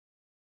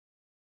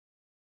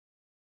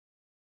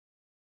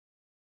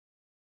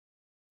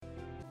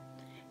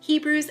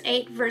Hebrews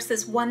 8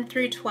 verses 1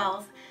 through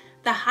 12,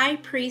 the high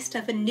priest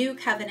of a new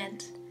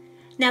covenant.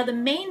 Now the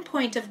main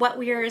point of what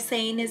we are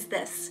saying is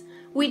this.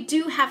 We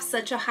do have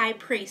such a high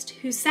priest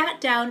who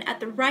sat down at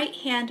the right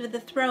hand of the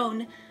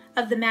throne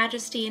of the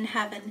majesty in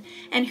heaven,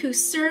 and who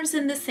serves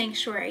in the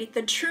sanctuary,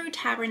 the true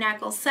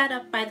tabernacle set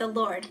up by the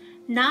Lord,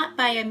 not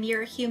by a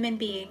mere human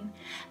being.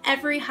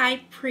 Every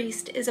high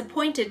priest is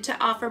appointed to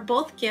offer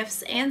both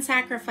gifts and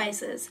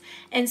sacrifices,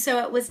 and so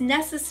it was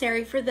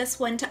necessary for this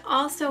one to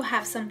also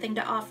have something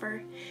to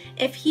offer.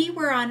 If he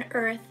were on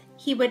earth,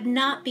 he would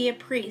not be a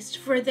priest,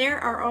 for there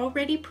are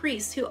already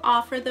priests who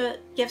offer the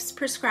gifts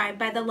prescribed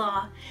by the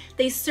law.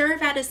 They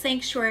serve at a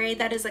sanctuary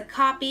that is a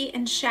copy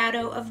and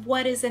shadow of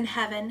what is in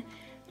heaven.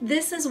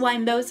 This is why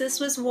Moses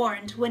was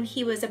warned when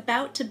he was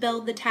about to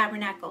build the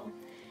tabernacle.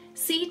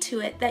 See to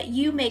it that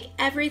you make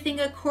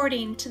everything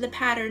according to the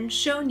pattern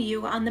shown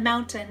you on the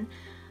mountain.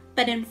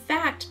 But in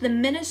fact, the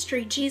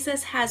ministry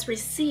Jesus has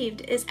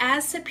received is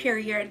as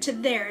superior to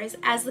theirs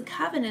as the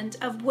covenant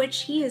of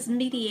which he is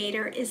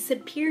mediator is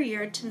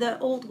superior to the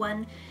old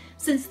one,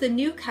 since the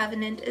new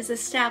covenant is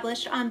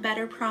established on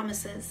better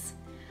promises.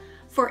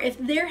 For if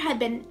there had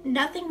been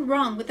nothing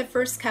wrong with the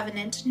first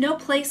covenant, no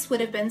place would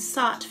have been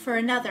sought for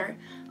another.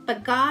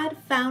 But God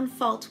found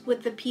fault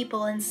with the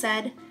people and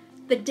said,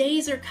 "The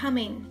days are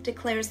coming,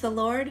 declares the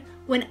Lord,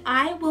 when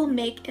I will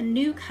make a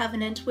new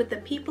covenant with the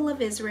people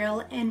of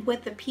Israel and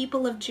with the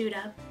people of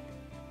Judah.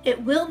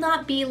 It will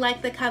not be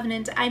like the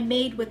covenant I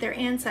made with their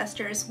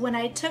ancestors when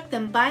I took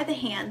them by the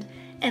hand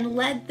and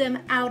led them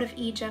out of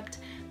Egypt,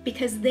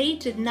 because they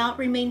did not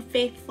remain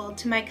faithful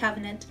to my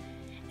covenant,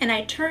 and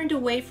I turned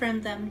away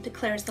from them,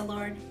 declares the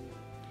Lord.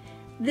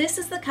 This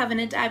is the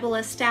covenant I will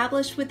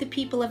establish with the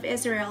people of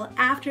Israel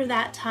after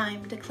that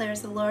time,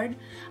 declares the Lord.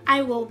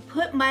 I will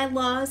put my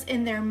laws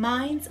in their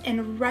minds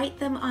and write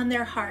them on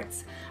their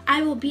hearts.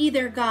 I will be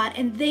their God,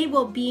 and they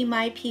will be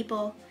my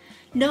people.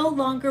 No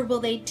longer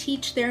will they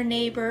teach their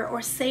neighbor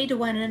or say to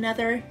one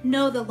another,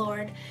 'Know the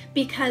Lord,'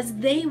 because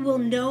they will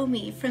know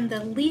me from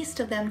the least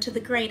of them to the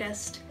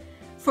greatest.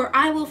 For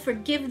I will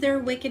forgive their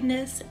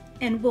wickedness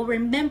and will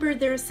remember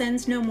their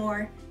sins no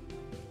more."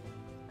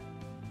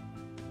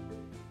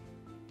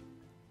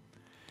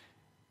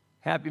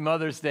 Happy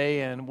Mother's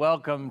Day and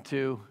welcome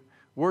to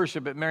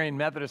worship at Marian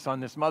Methodist on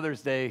this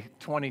Mother's Day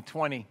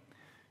 2020.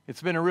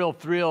 It's been a real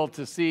thrill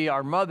to see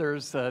our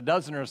mothers, a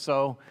dozen or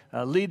so,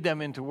 lead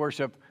them into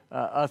worship,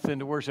 us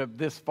into worship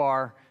this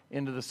far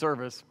into the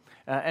service.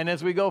 And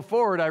as we go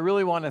forward, I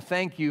really want to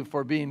thank you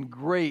for being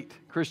great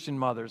Christian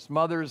mothers,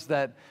 mothers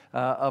that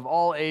of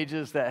all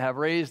ages that have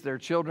raised their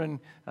children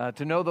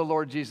to know the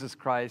Lord Jesus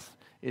Christ.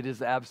 It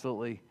is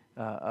absolutely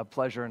a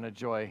pleasure and a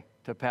joy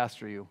to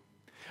pastor you.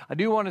 I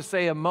do want to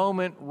say a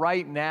moment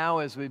right now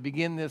as we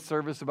begin this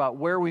service about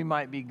where we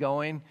might be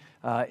going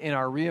in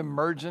our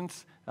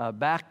reemergence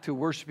back to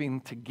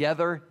worshiping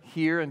together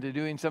here and to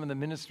doing some of the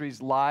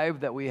ministries live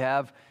that we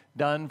have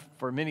done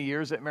for many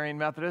years at Marian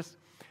Methodist.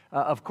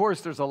 Of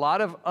course, there's a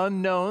lot of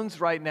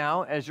unknowns right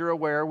now. As you're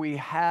aware, we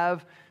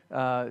have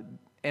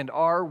and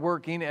are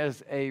working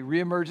as a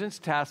reemergence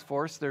task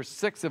force. There's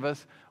 6 of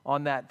us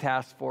on that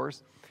task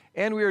force.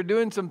 And we are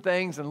doing some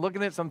things and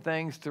looking at some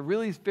things to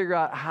really figure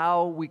out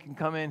how we can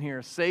come in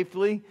here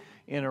safely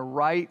in a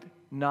right,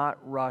 not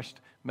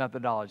rushed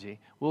methodology.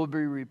 We'll be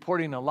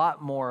reporting a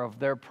lot more of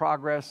their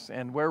progress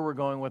and where we're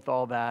going with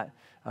all that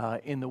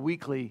in the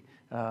weekly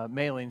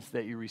mailings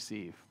that you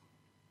receive.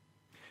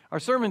 Our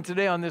sermon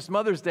today on this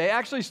Mother's Day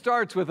actually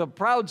starts with a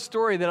proud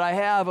story that I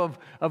have of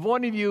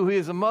one of you who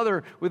is a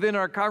mother within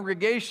our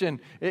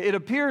congregation. It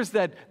appears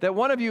that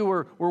one of you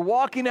were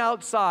walking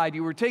outside,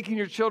 you were taking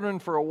your children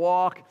for a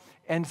walk,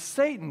 and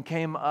Satan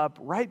came up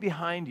right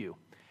behind you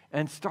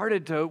and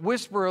started to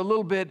whisper a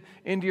little bit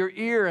into your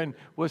ear and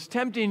was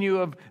tempting you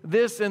of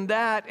this and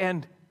that.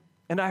 And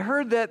I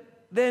heard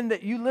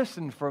that you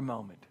listened for a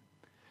moment.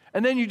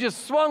 And then you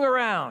just swung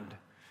around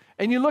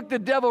and you looked the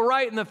devil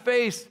right in the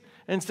face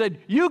and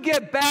said, "You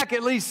get back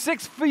at least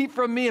 6 feet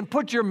from me and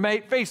put your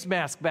face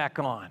mask back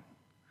on."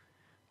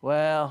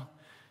 Well,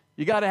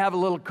 you got to have a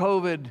little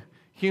COVID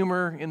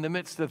humor in the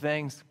midst of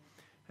things.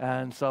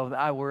 And so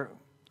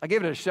I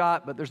gave it a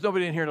shot, but there's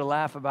nobody in here to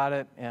laugh about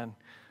it. And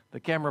the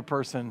camera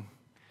person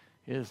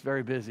is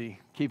very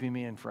busy keeping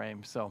me in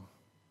frame. So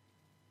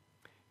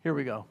here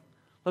we go.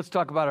 Let's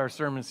talk about our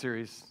sermon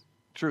series,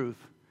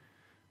 Truth,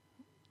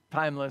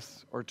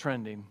 Timeless or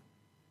Trending.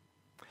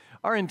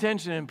 Our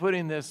intention in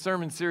putting this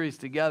sermon series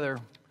together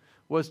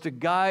was to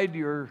guide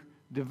your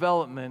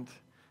development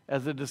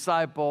as a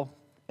disciple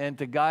and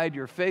to guide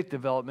your faith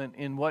development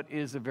in what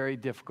is a very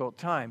difficult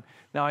time.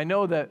 Now, I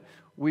know that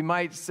we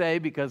might say,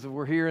 because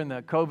we're here in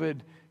the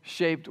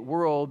COVID-shaped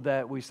world,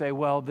 that we say,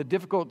 well, the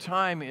difficult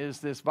time is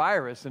this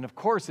virus, and of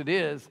course it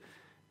is.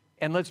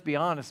 And let's be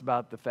honest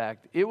about the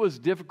fact. It was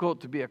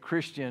difficult to be a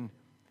Christian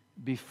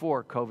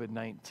before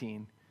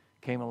COVID-19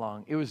 came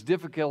along. It was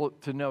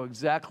difficult to know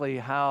exactly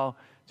how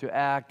to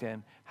act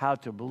and how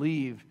to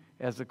believe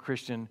as a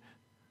Christian.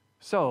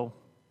 So,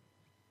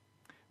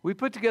 we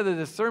put together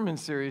this sermon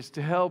series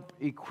to help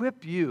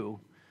equip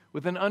you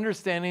with an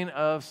understanding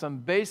of some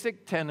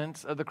basic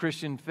tenets of the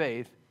Christian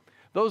faith,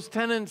 those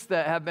tenets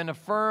that have been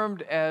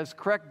affirmed as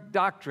correct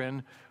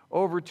doctrine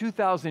over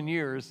 2,000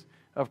 years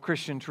of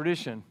Christian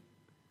tradition.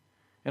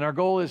 And our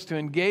goal is to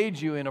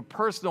engage you in a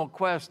personal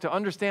quest to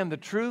understand the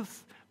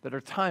truths that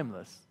are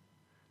timeless,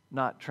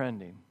 not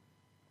trending.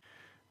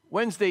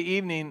 Wednesday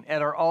evening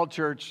at our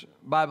all-church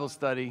Bible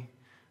study,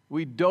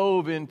 we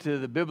dove into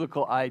the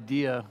biblical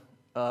idea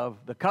of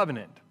the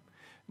covenant.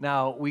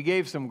 Now, we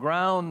gave some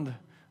ground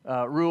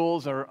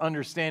rules or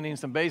understanding,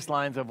 some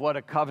baselines of what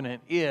a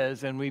covenant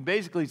is, and we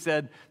basically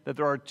said that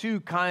there are two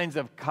kinds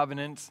of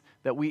covenants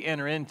that we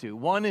enter into.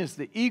 One is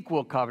the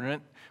equal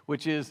covenant,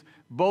 which is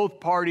both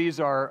parties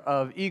are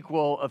of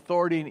equal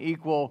authority and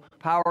equal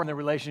power in the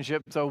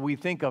relationship. So we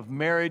think of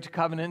marriage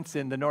covenants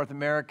in the North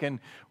American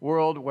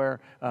world where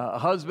a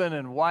husband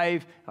and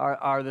wife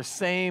are the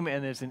same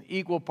and it's an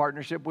equal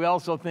partnership. We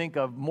also think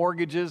of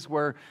mortgages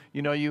where,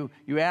 you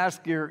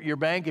ask your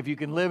bank if you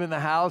can live in the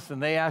house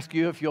and they ask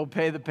you if you'll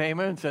pay the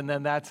payments, and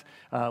then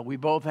we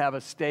both have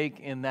a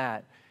stake in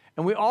that.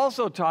 And we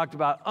also talked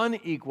about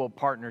unequal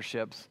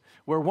partnerships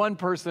where one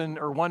person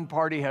or one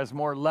party has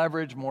more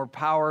leverage, more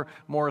power,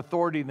 more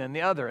authority than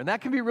the other. And that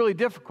can be really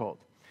difficult.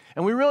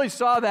 And we really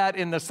saw that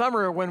in the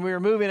summer when we were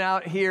moving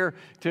out here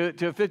to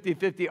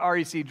 5050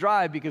 REC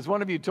Drive, because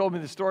one of you told me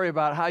the story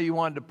about how you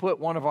wanted to put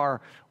one of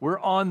our "We're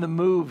on the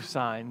move"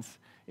 signs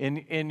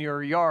in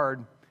your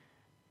yard,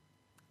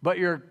 but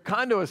your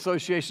condo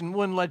association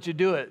wouldn't let you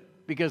do it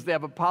because they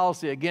have a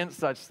policy against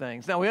such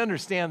things. Now, we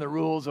understand the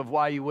rules of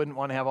why you wouldn't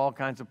want to have all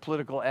kinds of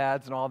political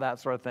ads and all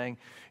that sort of thing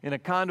in a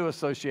condo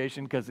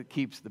association because it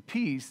keeps the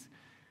peace.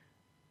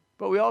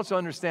 But we also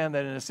understand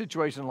that in a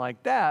situation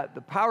like that, the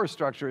power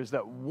structure is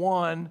that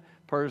one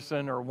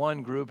person or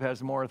one group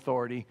has more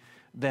authority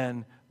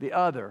than the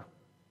other.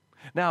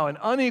 Now, an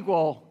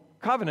unequal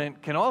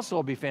covenant can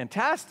also be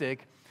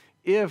fantastic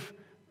if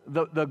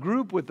the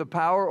group with the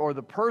power or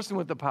the person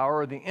with the power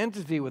or the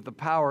entity with the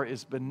power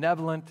is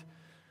benevolent,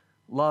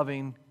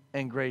 loving,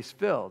 and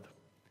grace-filled.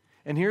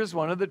 And here's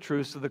one of the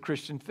truths of the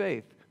Christian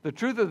faith. The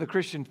truth of the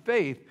Christian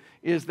faith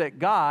is that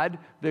God,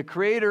 the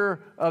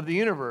creator of the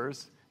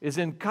universe, is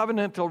in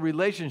covenantal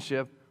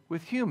relationship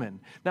with human.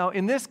 Now,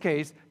 in this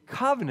case,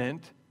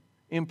 covenant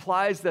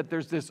implies that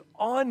there's this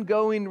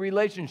ongoing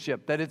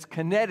relationship, that it's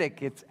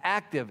kinetic, it's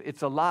active,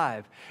 it's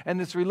alive. And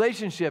this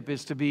relationship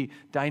is to be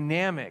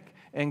dynamic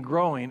and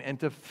growing and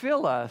to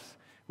fill us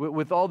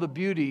with all the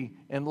beauty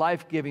and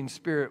life-giving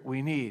spirit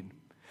we need.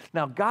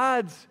 Now,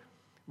 God's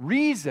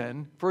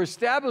reason for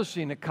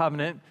establishing a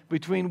covenant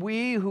between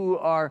we who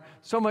are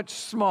so much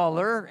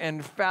smaller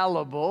and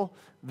fallible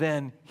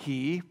than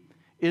He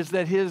is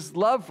that His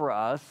love for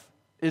us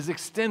is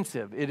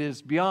extensive. It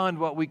is beyond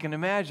what we can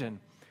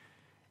imagine.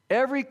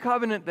 Every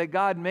covenant that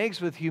God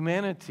makes with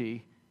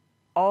humanity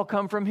all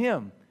come from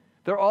Him.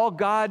 They're all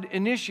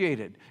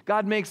God-initiated.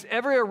 God makes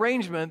every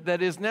arrangement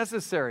that is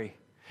necessary.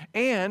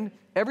 And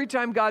every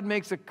time God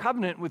makes a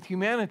covenant with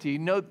humanity,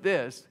 note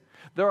this,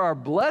 there are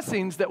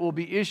blessings that will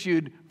be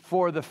issued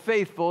for the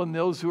faithful and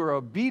those who are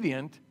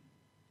obedient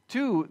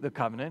to the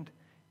covenant.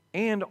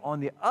 And on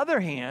the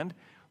other hand,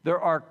 there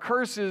are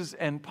curses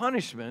and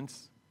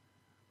punishments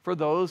for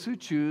those who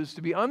choose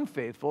to be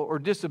unfaithful or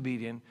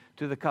disobedient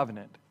to the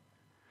covenant.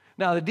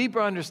 Now, the deeper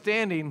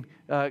understanding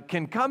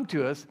can come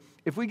to us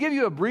if we give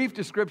you a brief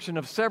description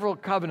of several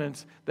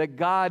covenants that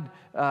God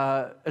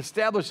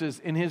establishes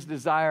in His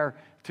desire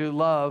to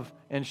love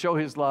and show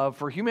His love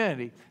for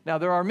humanity. Now,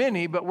 there are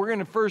many, but we're going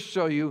to first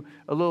show you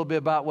a little bit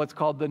about what's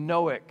called the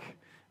Noahic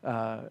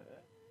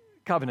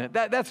covenant.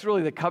 That's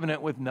really the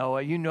covenant with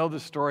Noah. You know the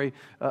story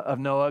of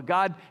Noah.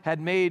 God had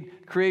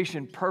made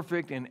creation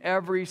perfect in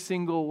every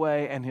single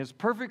way, and His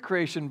perfect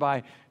creation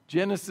by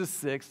Genesis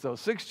 6, so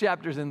 6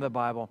 chapters in the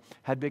Bible,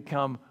 had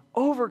become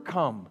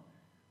overcome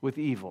with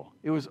evil.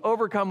 It was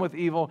overcome with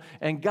evil,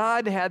 and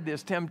God had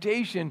this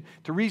temptation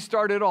to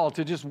restart it all,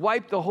 to just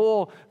wipe the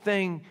whole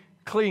thing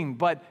clean,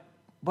 but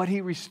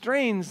He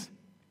restrains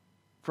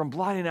from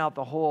blotting out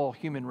the whole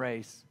human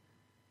race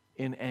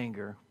in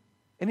anger.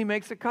 And He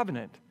makes a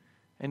covenant,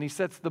 and He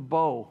sets the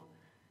bow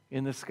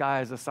in the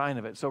sky as a sign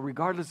of it. So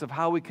regardless of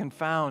how we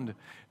confound,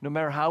 no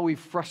matter how we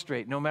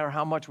frustrate, no matter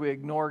how much we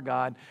ignore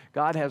God,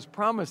 God has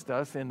promised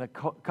us in the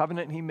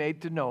covenant He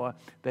made to Noah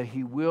that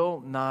He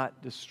will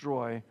not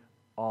destroy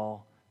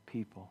all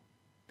people.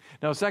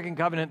 Now, a second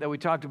covenant that we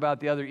talked about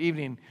the other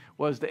evening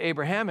was the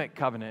Abrahamic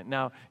covenant.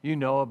 Now, you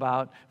know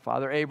about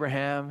Father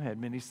Abraham had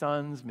many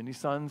sons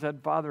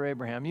had Father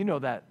Abraham. You know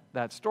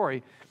that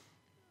story.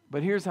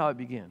 But here's how it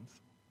begins.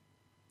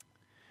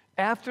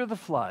 After the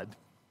flood,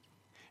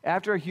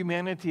 after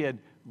humanity had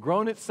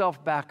grown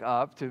itself back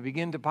up to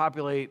begin to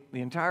populate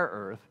the entire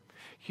earth,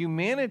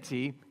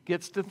 humanity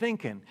gets to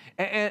thinking,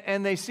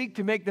 and they seek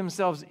to make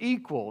themselves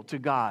equal to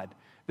God.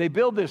 They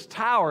build this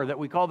tower that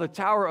we call the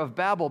Tower of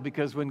Babel,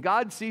 because when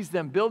God sees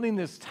them building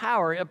this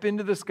tower up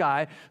into the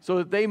sky so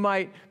that they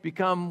might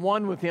become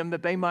one with Him,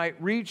 that they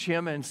might reach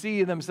Him and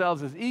see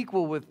themselves as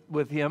equal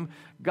with Him,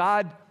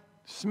 God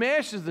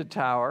smashes the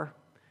tower,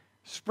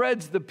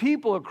 spreads the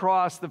people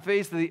across the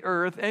face of the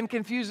earth, and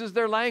confuses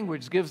their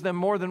language, gives them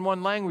more than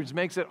one language,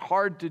 makes it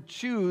hard to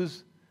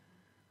choose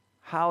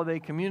how they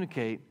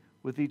communicate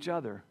with each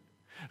other.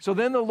 So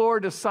then the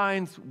Lord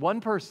assigns one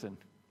person.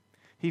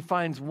 He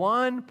finds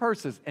one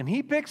person, and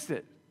he picks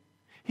it.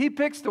 He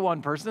picks the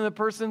one person, and the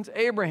person's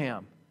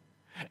Abraham.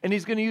 And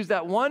he's going to use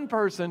that one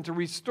person to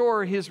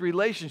restore his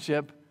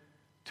relationship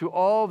to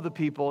all of the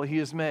people he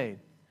has made.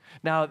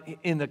 Now,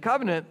 in the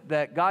covenant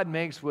that God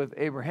makes with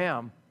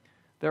Abraham,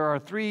 there are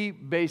three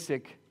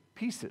basic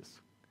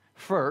pieces.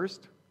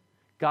 First,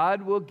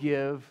 God will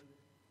give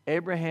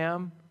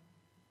Abraham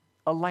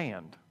a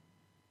land.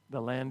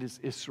 The land is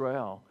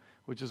Israel,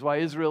 which is why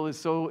Israel is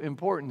so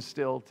important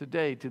still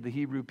today to the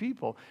Hebrew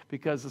people,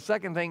 because the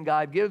second thing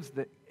God gives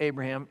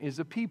Abraham is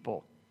a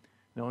people,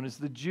 known as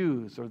the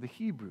Jews or the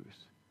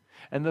Hebrews.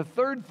 And the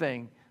third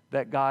thing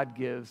that God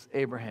gives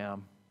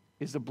Abraham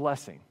is a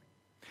blessing.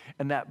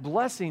 And that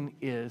blessing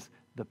is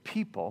the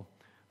people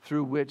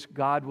through which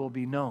God will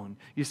be known.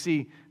 You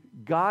see,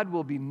 God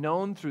will be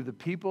known through the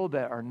people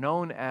that are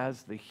known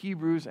as the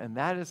Hebrews, and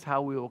that is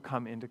how we will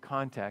come into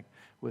contact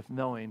with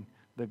knowing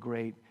the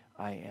great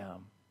I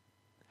am.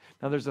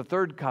 Now, there's a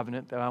third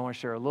covenant that I want to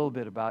share a little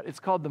bit about. It's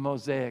called the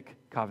Mosaic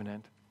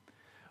Covenant.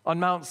 On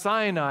Mount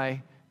Sinai,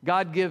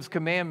 God gives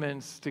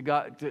commandments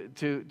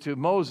to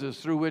Moses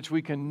through which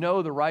we can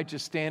know the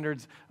righteous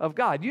standards of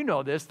God. You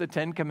know this, the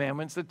 10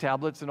 Commandments, the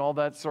tablets, and all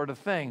that sort of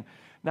thing.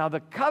 Now, the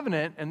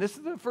covenant, and this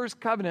is the first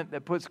covenant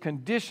that puts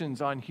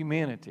conditions on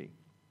humanity.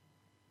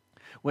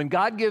 When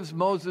God gives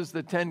Moses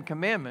the 10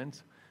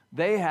 Commandments,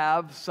 they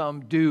have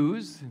some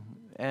do's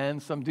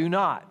and some do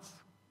nots.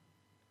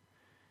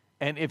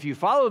 And if you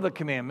follow the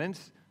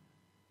commandments,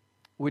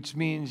 which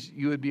means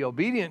you would be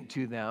obedient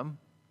to them,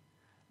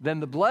 then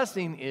the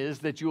blessing is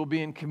that you will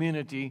be in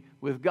community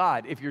with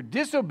God. If you're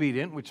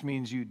disobedient, which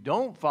means you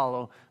don't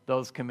follow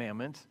those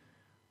commandments,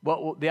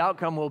 what the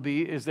outcome will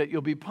be is that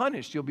you'll be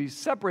punished. You'll be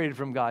separated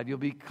from God. You'll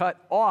be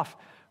cut off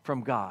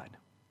from God.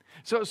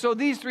 So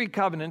these three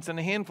covenants and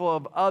a handful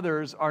of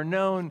others are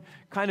known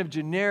kind of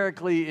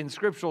generically in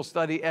scriptural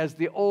study as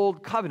the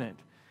Old Covenant.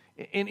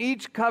 In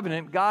each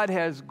covenant, God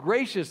has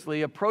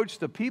graciously approached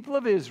the people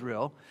of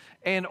Israel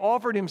and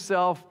offered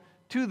himself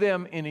to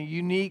them in a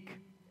unique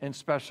and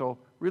special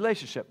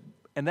relationship.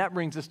 And that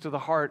brings us to the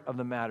heart of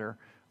the matter,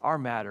 our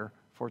matter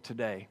for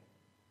today.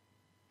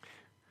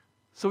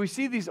 So we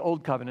see these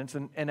old covenants,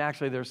 and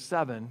actually there's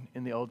 7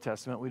 in the Old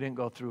Testament. We didn't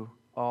go through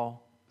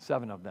all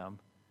 7 of them.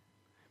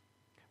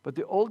 But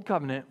the Old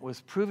Covenant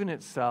was proving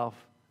itself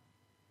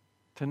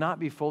to not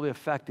be fully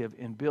effective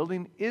in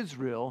building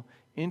Israel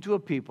into a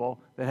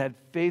people that had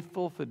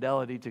faithful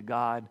fidelity to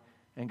God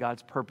and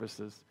God's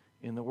purposes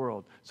in the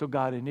world. So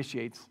God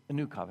initiates a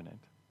new covenant.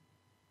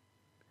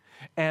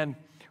 And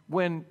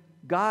when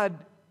God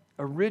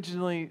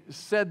originally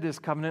said this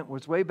covenant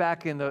was way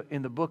back in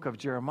the book of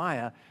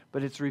Jeremiah,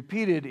 but it's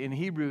repeated in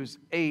Hebrews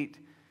 8,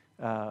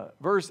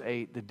 verse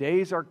 8, "The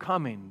days are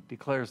coming,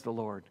 declares the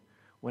Lord,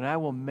 when I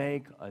will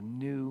make a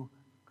new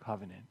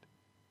covenant."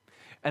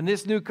 And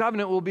this new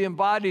covenant will be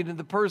embodied in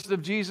the person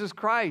of Jesus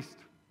Christ.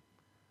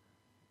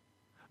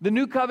 The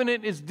new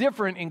covenant is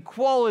different in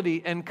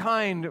quality and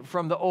kind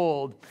from the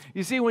old.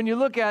 You see, when you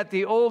look at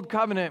the old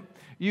covenant,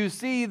 you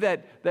see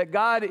that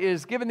God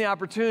is given the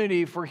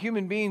opportunity for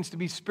human beings to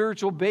be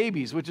spiritual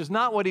babies, which is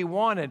not what he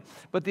wanted.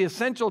 But the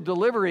essential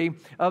delivery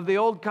of the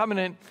old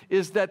covenant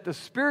is that the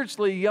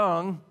spiritually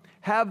young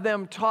have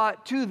them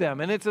taught to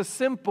them. And it's a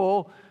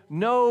simple,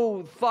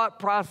 no thought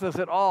process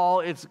at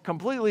all. It's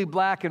completely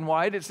black and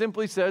white. It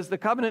simply says, the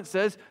covenant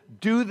says,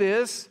 do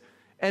this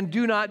and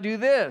do not do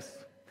this.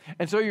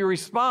 And so your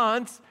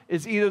response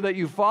is either that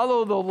you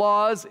follow the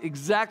laws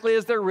exactly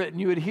as they're written,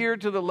 you adhere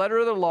to the letter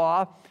of the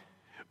law,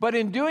 but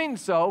in doing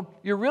so,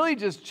 you're really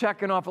just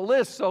checking off a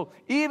list. So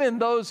even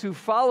those who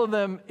follow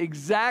them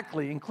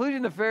exactly,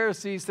 including the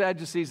Pharisees,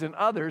 Sadducees, and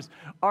others,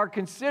 are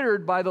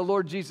considered by the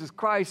Lord Jesus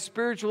Christ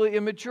spiritually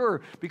immature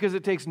because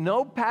it takes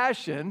no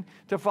passion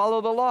to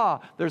follow the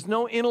law. There's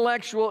no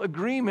intellectual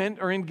agreement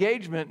or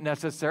engagement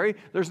necessary.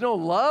 There's no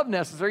love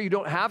necessary. You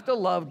don't have to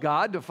love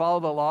God to follow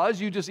the laws.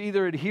 You just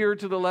either adhere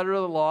to the letter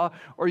of the law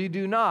or you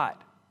do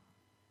not.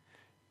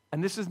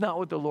 And this is not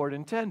what the Lord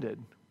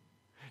intended.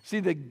 See,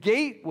 the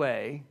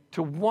gateway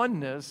to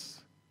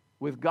oneness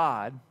with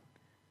God,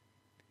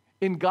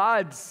 in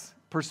God's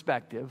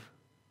perspective,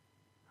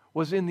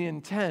 was in the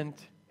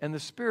intent and the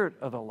spirit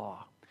of the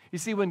law. You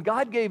see, when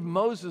God gave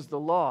Moses the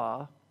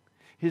law,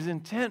 his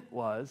intent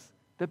was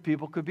that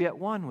people could be at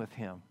one with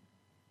him.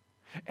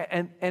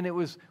 And it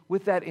was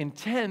with that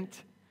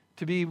intent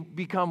to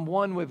become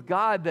one with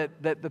God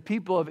that the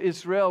people of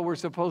Israel were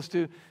supposed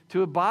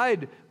to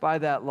abide by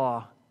that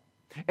law.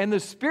 And the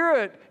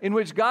spirit in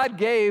which God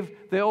gave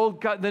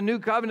the new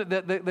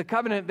covenant, the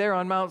covenant there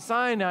on Mount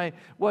Sinai,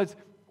 was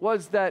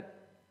that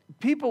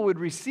people would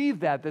receive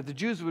that the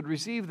Jews would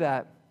receive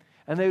that,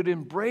 and they would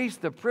embrace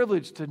the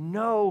privilege to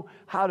know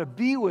how to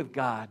be with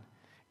God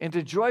and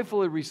to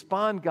joyfully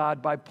respond,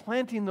 God, by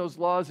planting those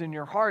laws in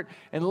your heart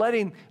and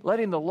letting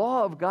the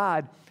law of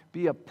God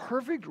be a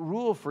perfect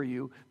rule for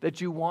you that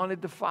you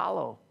wanted to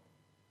follow.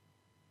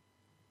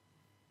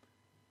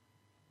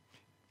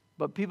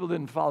 But people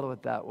didn't follow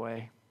it that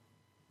way.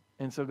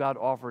 And so God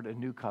offered a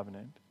new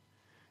covenant.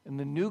 And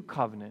the new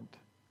covenant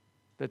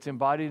that's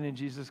embodied in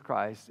Jesus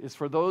Christ is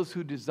for those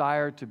who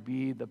desire to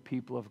be the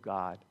people of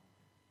God.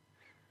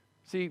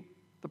 See,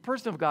 the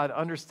person of God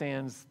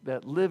understands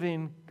that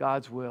living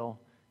God's will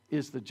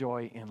is the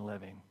joy in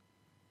living.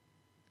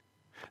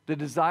 The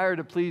desire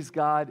to please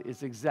God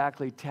is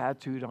exactly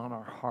tattooed on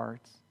our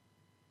hearts.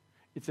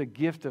 It's a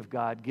gift of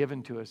God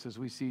given to us as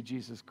we see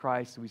Jesus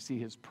Christ, we see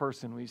his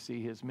person, we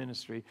see his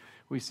ministry,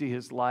 we see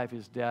his life,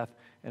 his death,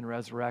 and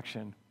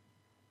resurrection.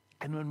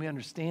 And when we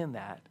understand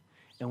that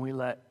and we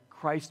let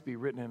Christ be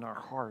written in our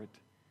heart,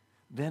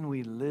 then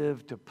we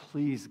live to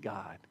please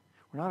God.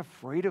 We're not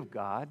afraid of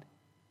God.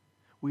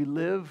 We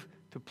live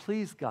to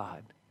please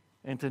God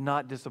and to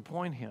not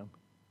disappoint him.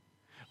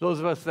 Those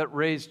of us that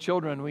raise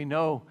children, we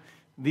know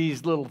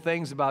these little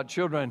things about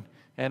children,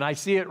 and I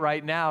see it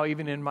right now,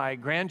 even in my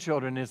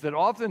grandchildren, is that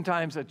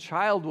oftentimes a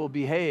child will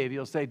behave.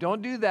 You'll say,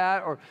 don't do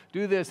that or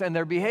do this, and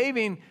they're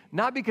behaving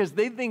not because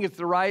they think it's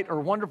the right or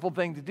wonderful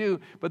thing to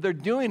do, but they're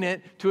doing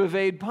it to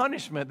evade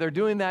punishment. They're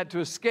doing that to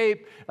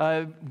escape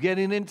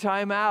getting in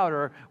time out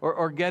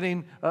or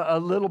getting a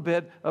little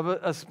bit of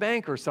a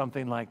spank or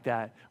something like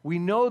that. We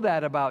know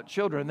that about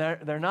children.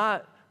 They're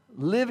not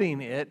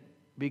living it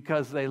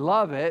because they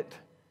love it.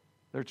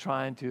 They're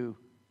trying to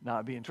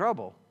not be in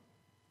trouble.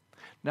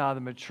 Now,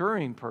 the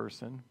maturing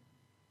person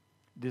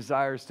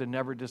desires to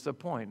never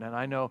disappoint. And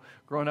I know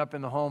growing up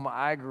in the home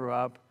I grew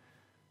up,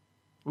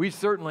 we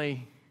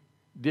certainly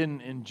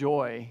didn't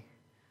enjoy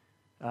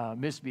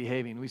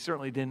misbehaving. We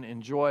certainly didn't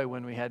enjoy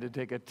when we had to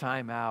take a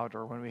time out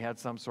or when we had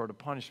some sort of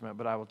punishment.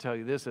 But I will tell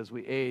you this, as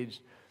we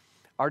aged,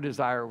 our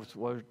desire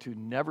was to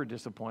never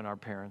disappoint our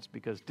parents,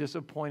 because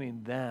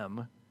disappointing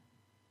them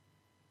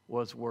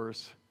was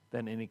worse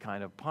than any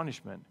kind of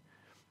punishment,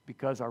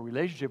 because our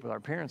relationship with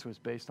our parents was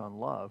based on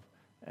love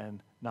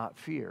and not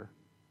fear.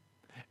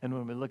 And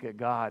when we look at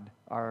God,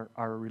 our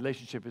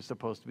relationship is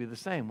supposed to be the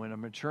same. When a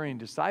maturing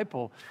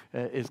disciple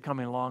is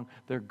coming along,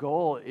 their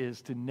goal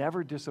is to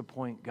never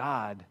disappoint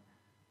God,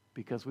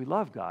 because we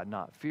love God,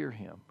 not fear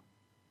him.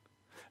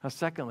 Now,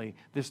 secondly,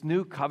 this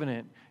new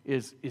covenant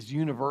is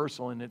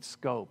universal in its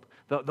scope.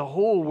 The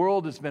whole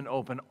world has been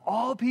open.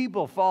 All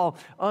people fall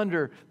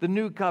under the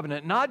new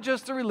covenant, not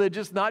just the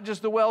religious, not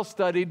just the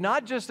well-studied,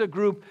 not just a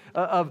group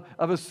of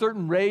a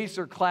certain race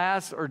or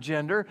class or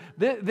gender.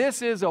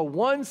 This is a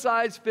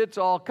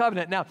one-size-fits-all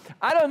covenant. Now,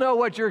 I don't know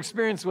what your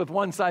experience with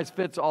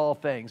one-size-fits-all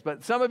things,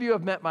 but some of you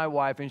have met my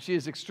wife, and she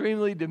is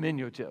extremely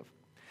diminutive.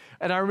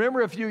 And I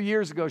remember a few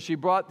years ago, she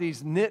brought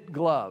these knit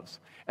gloves,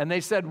 and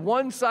they said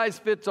one size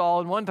fits all.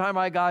 And one time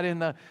I got in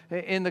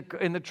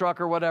the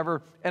truck or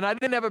whatever, and I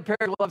didn't have a pair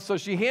of gloves, so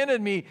she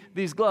handed me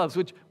these gloves,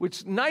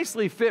 which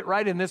nicely fit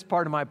right in this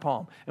part of my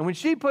palm. And when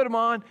she put them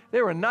on,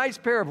 they were a nice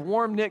pair of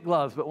warm knit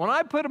gloves. But when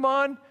I put them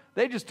on,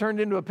 they just turned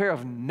into a pair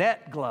of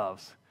net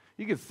gloves.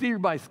 You could see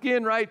my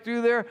skin right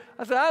through there.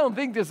 I said, I don't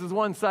think this is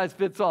one size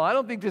fits all. I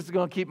don't think this is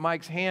going to keep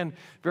Mike's hand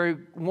very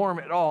warm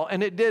at all.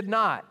 And it did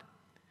not.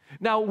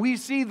 Now, we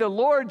see the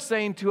Lord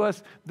saying to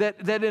us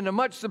that in a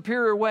much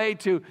superior way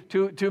to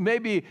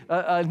maybe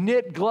a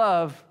knit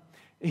glove,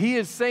 he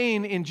is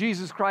saying in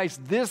Jesus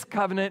Christ, this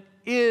covenant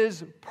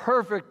is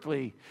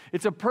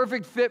it's a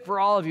perfect fit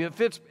for all of you. It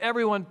fits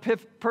everyone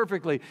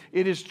perfectly.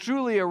 It is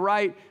truly a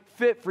right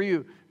fit for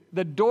you.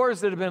 The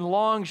doors that have been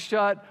long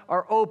shut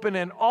are open,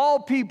 and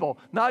all people,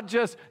 not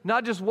just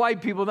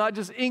white people, not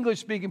just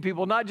English-speaking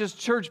people, not just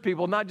church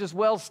people, not just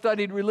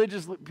well-studied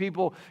religious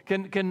people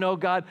can know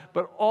God,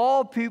 but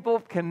all people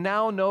can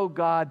now know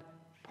God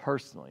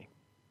personally,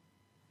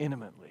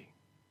 intimately.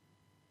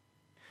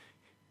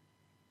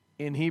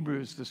 In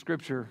Hebrews, the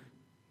scripture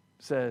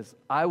says,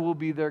 I will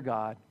be their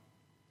God,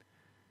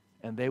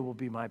 and they will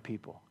be my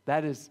people.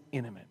 That is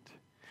intimate.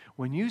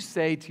 When you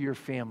say to your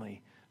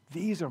family,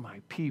 these are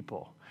my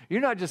people, you're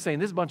not just saying,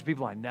 this is a bunch of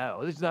people I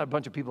know. This is not a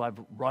bunch of people I've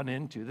run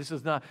into. This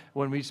is not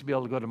when we used to be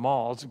able to go to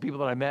malls. It's people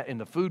that I met in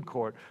the food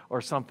court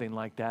or something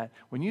like that.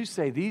 When you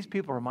say, these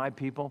people are my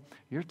people,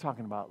 you're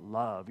talking about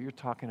love. You're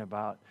talking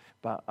about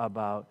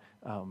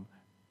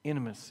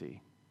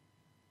intimacy.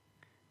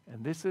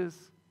 And this is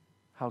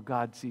how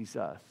God sees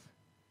us.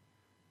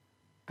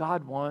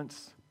 God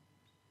wants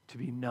to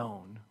be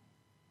known,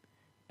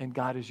 and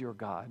God is your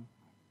God.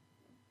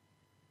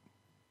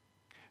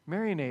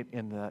 Marinate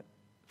in that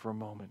for a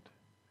moment.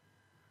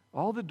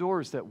 All the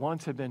doors that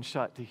once had been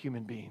shut to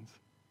human beings,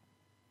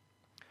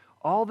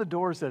 all the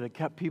doors that had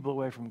kept people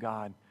away from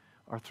God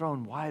are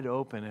thrown wide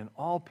open, and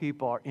all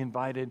people are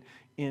invited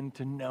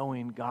into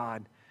knowing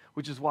God,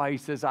 which is why he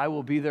says, I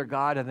will be their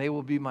God and they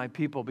will be my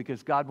people,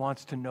 because God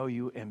wants to know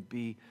you and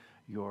be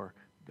your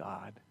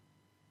God.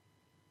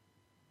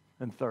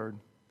 And third,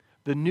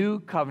 the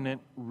new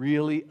covenant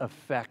really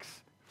affects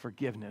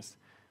forgiveness.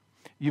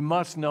 You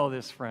must know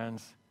this,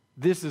 friends.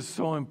 This is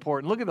so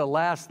important. Look at the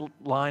last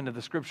line of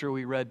the scripture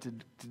we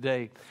read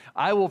today.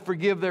 I will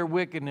forgive their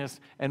wickedness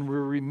and will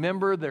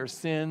remember their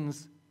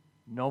sins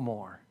no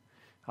more.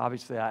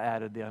 Obviously, I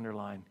added the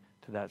underline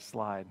to that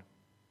slide.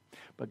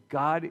 But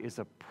God is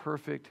a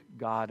perfect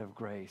God of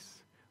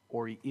grace,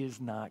 or he is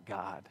not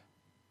God.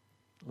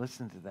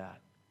 Listen to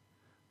that.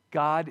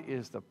 God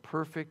is the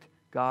perfect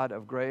God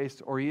of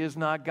grace, or he is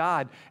not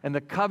God. And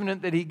the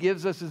covenant that he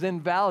gives us is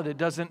invalid. It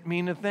doesn't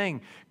mean a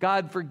thing.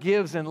 God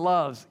forgives and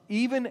loves,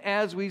 even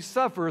as we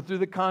suffer through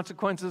the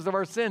consequences of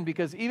our sin,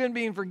 because even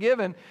being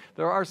forgiven,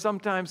 there are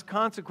sometimes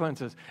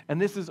consequences.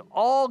 And this is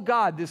all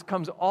God. This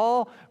comes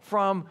all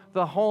from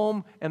the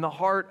home and the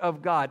heart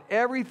of God.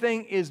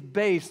 Everything is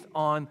based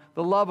on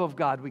the love of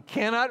God. We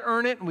cannot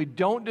earn it, and we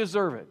don't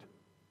deserve it.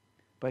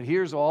 But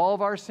here's all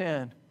of our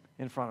sin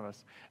in front of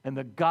us. And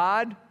the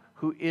God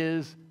who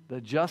is the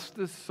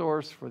justice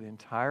source for the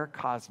entire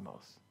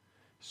cosmos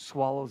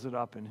swallows it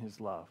up in his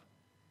love.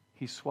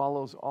 He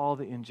swallows all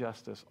the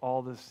injustice,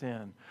 all the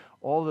sin,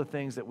 all the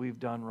things that we've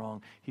done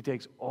wrong. He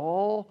takes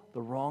all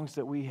the wrongs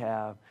that we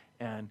have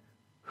and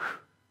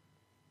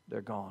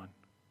they're gone.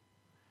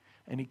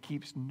 And he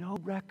keeps no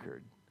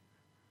record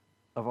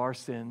of our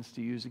sins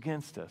to use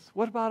against us.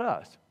 What about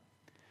us?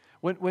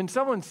 When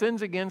someone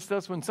sins against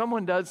us, when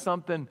someone does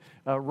something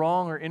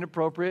wrong or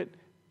inappropriate,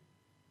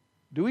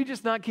 do we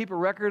just not keep a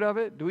record of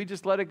it? Do we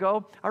just let it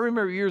go? I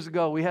remember years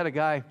ago, we had a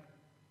guy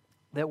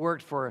that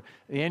worked for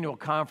the annual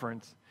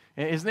conference.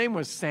 And his name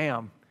was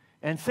Sam.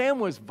 And Sam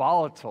was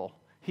volatile.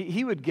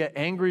 He would get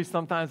angry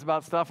sometimes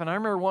about stuff. And I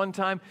remember one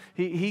time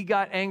he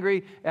got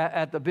angry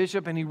at the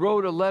bishop, and he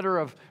wrote a letter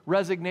of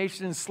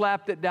resignation and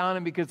slapped it down.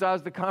 And because I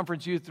was the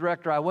conference youth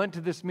director, I went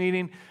to this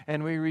meeting,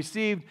 and we'd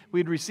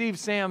received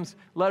Sam's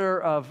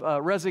letter of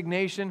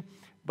resignation.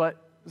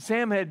 But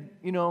Sam had,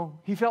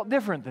 he felt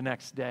different the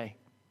next day.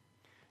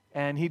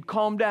 And he'd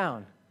calmed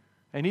down.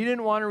 And he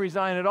didn't want to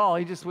resign at all.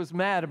 He just was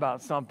mad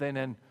about something.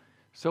 And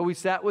so we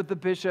sat with the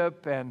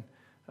bishop, and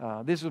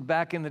this was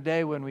back in the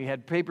day when we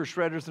had paper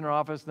shredders in our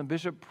office. And the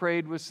bishop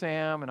prayed with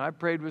Sam, and I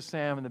prayed with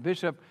Sam. And the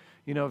bishop,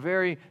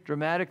 very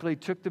dramatically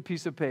took the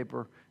piece of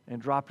paper and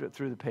dropped it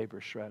through the paper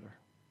shredder.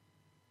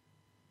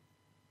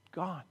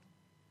 Gone.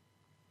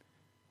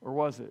 Or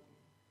was it? It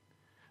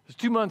was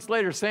 2 months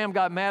later, Sam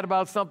got mad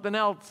about something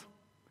else.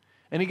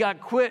 And he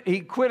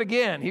quit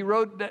again. He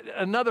wrote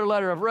another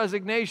letter of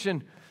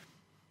resignation.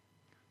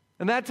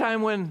 And that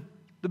time when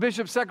the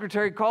bishop's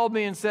secretary called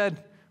me and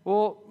said,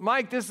 well,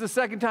 Mike, this is the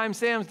second time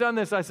Sam's done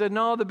this. I said,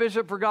 no, the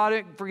bishop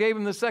forgave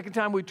him the second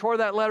time. We tore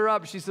that letter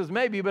up. She says,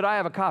 maybe, but I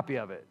have a copy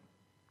of it.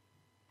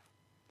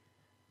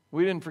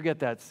 We didn't forget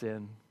that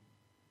sin.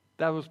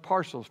 That was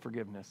partial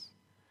forgiveness.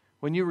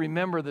 When you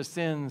remember the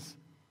sins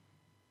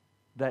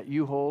that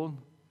you hold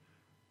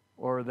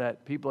or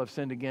that people have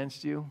sinned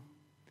against you,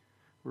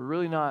 we're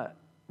really not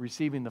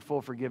receiving the full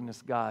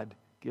forgiveness God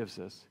gives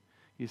us.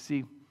 You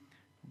see,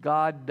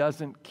 God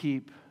doesn't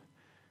keep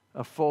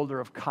a folder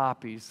of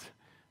copies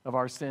of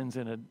our sins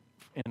in a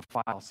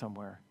file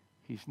somewhere.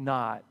 He's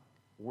not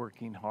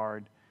working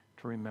hard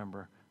to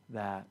remember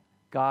that.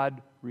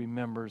 God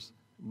remembers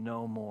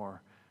no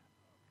more.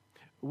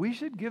 We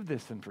should give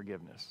this in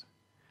forgiveness.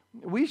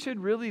 We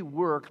should really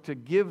work to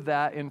give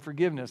that in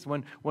forgiveness.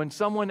 When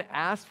someone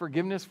asks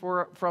forgiveness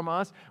from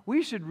us,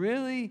 we should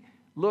really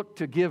look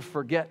to give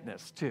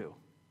forgetfulness too.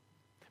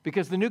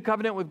 Because the new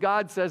covenant with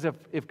God says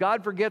if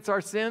God forgets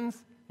our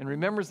sins and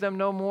remembers them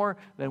no more,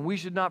 then we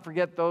should not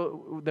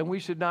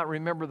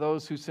remember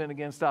those who sin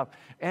against us.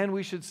 And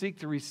we should seek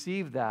to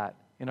receive that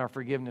in our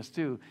forgiveness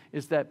too.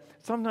 Is that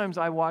sometimes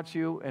I watch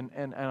you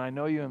and I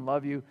know you and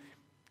love you,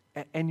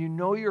 and you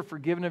know you're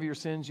forgiven of your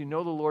sins, you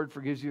know the Lord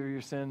forgives you of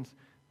your sins,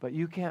 but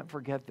you can't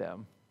forget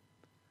them.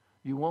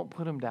 You won't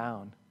put them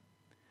down.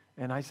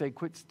 And I say,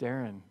 quit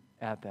staring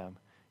at them.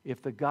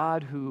 If the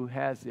God who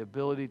has the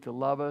ability to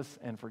love us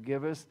and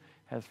forgive us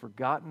has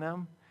forgotten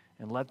them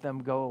and let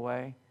them go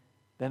away,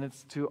 then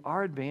it's to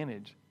our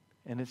advantage,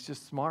 and it's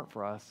just smart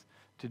for us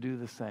to do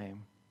the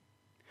same.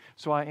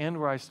 So I end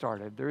where I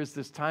started. There is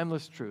this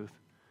timeless truth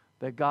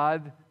that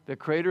God, the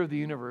creator of the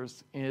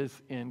universe,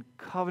 is in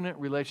covenant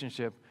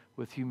relationship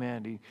with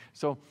humanity.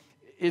 So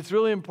it's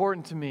really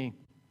important to me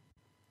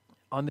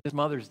on this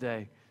Mother's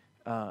Day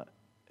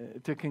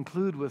to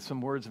conclude with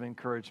some words of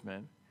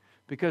encouragement.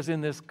 Because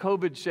in this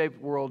COVID-shaped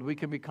world, we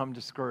can become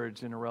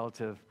discouraged in a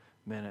relative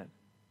minute.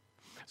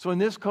 So in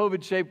this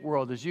COVID-shaped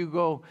world, as you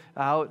go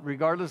out,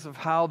 regardless of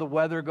how the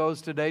weather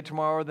goes today,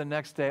 tomorrow, or the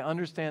next day,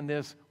 understand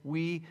this: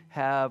 we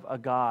have a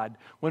God.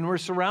 When we're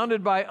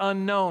surrounded by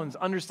unknowns,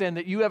 understand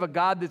that you have a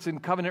God that's in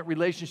covenant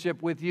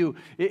relationship with you.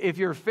 If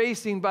you're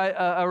facing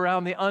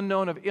around the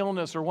unknown of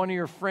illness, or one of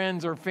your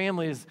friends or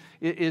family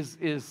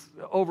is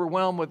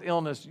overwhelmed with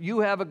illness, you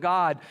have a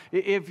God.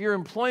 If your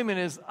employment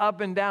is up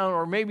and down,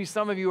 or maybe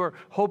some of you are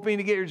hoping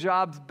to get your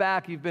jobs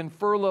back, you've been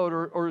furloughed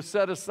or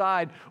set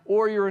aside,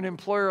 or you're an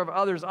employer of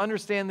others, brothers,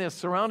 understand this.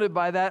 Surrounded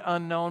by that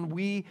unknown,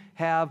 we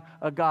have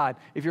a God.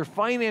 If your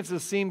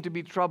finances seem to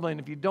be troubling,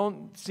 if you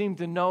don't seem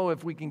to know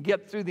if we can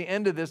get through the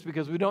end of this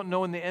because we don't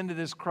know when the end of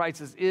this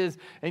crisis is,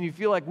 and you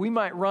feel like we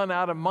might run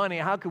out of money,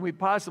 how can we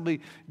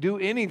possibly do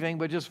anything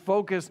but just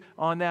focus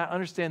on that?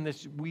 Understand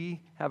this.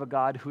 We have a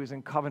God who is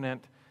in covenantal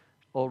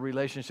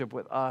relationship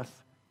with us.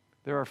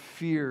 There are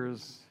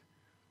fears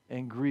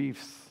and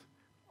griefs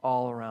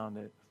all around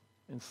it.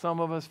 And some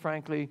of us,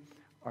 frankly,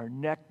 are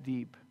neck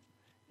deep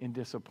in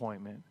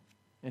disappointment.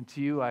 And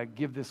to you, I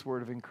give this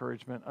word of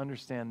encouragement.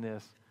 Understand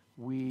this.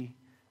 We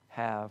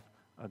have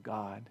a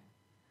God.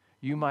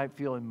 You might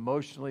feel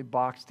emotionally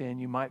boxed in.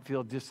 You might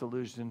feel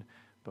disillusioned.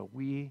 But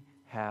we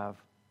have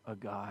a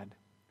God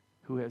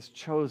who has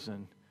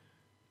chosen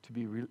to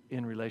be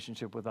in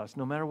relationship with us.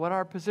 No matter what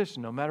our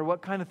position, no matter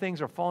what kind of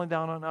things are falling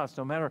down on us,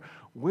 no matter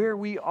where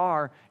we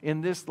are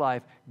in this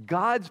life,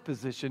 God's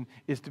position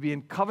is to be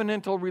in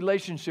covenantal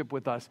relationship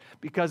with us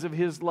because of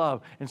his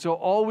love. And so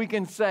all we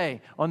can say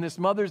on this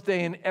Mother's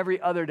Day and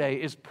every other day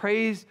is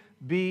praise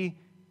be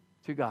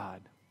to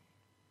God.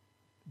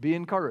 Be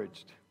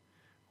encouraged.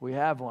 We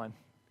have one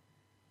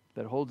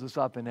that holds us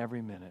up in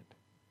every minute.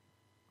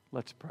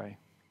 Let's pray.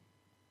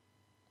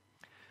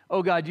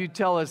 Oh God, you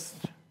tell us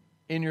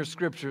in your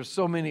scriptures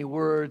so many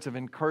words of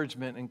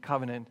encouragement and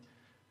covenant.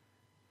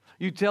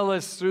 You tell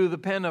us through the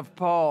pen of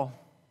Paul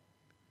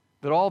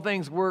that all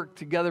things work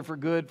together for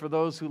good for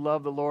those who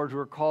love the Lord, who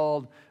are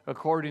called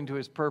according to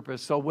his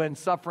purpose. So when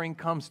suffering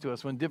comes to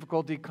us, when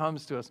difficulty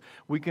comes to us,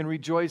 we can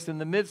rejoice in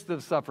the midst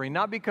of suffering,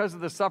 not because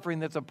of the suffering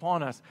that's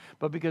upon us,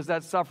 but because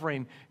that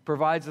suffering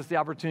provides us the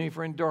opportunity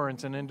for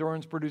endurance, and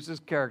endurance produces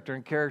character,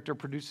 and character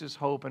produces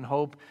hope, and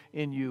hope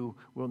in you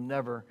will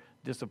never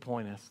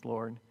disappoint us,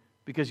 Lord.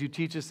 Because you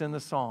teach us in the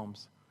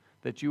Psalms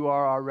that you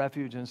are our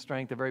refuge and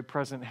strength, a very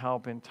present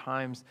help in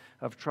times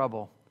of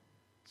trouble.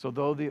 So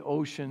though the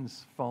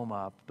oceans foam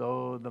up,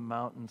 though the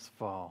mountains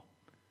fall,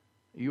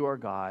 you are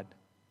God.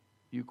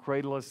 You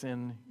cradle us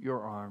in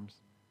your arms.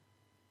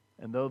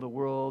 And though the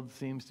world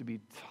seems to be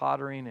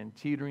tottering and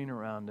teetering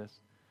around us,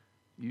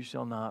 you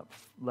shall not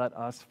let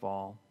us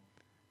fall,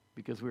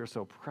 because we are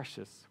so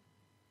precious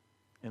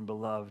and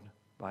beloved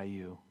by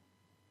you.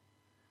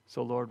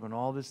 So, Lord, when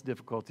all this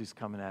difficulty is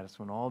coming at us,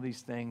 when all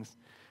these things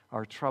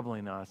are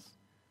troubling us,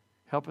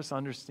 help us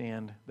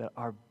understand that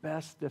our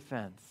best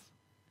defense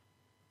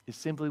is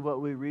simply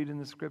what we read in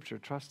the Scripture.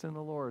 Trust in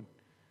the Lord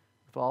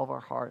with all of our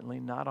heart and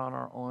lean not on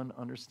our own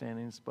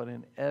understandings, but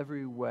in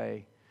every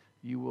way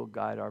you will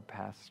guide our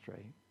path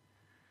straight.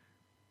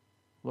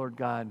 Lord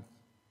God,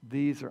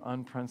 these are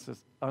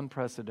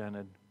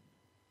unprecedented,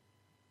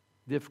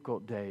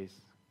 difficult days.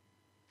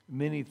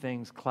 Many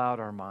things cloud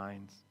our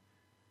minds.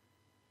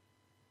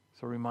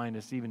 So remind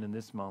us even in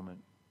this moment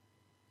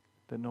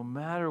that no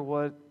matter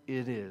what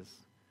it is,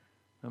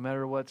 no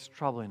matter what's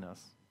troubling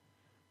us,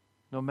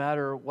 no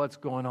matter what's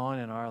going on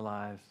in our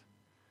lives,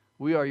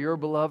 we are your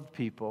beloved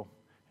people,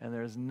 and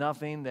there's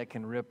nothing that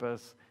can rip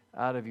us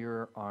out of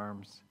your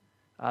arms,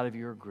 out of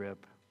your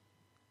grip,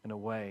 and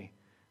away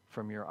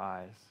from your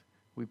eyes.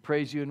 We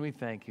praise you and we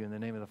thank you in the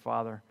name of the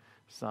Father,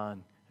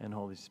 Son, and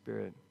Holy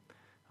Spirit.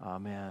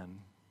 Amen.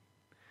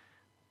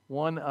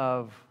 One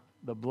of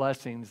the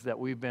blessings that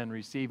we've been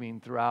receiving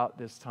throughout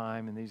this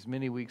time and these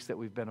many weeks that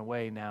we've been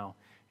away now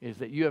is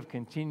that you have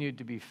continued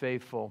to be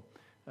faithful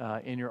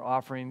in your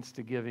offerings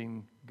to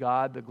giving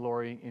God the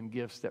glory in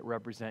gifts that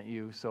represent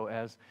you. So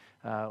as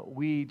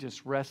we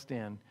just rest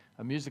in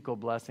a musical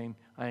blessing,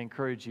 I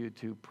encourage you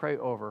to pray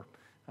over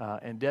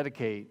and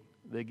dedicate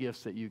the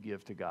gifts that you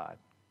give to God.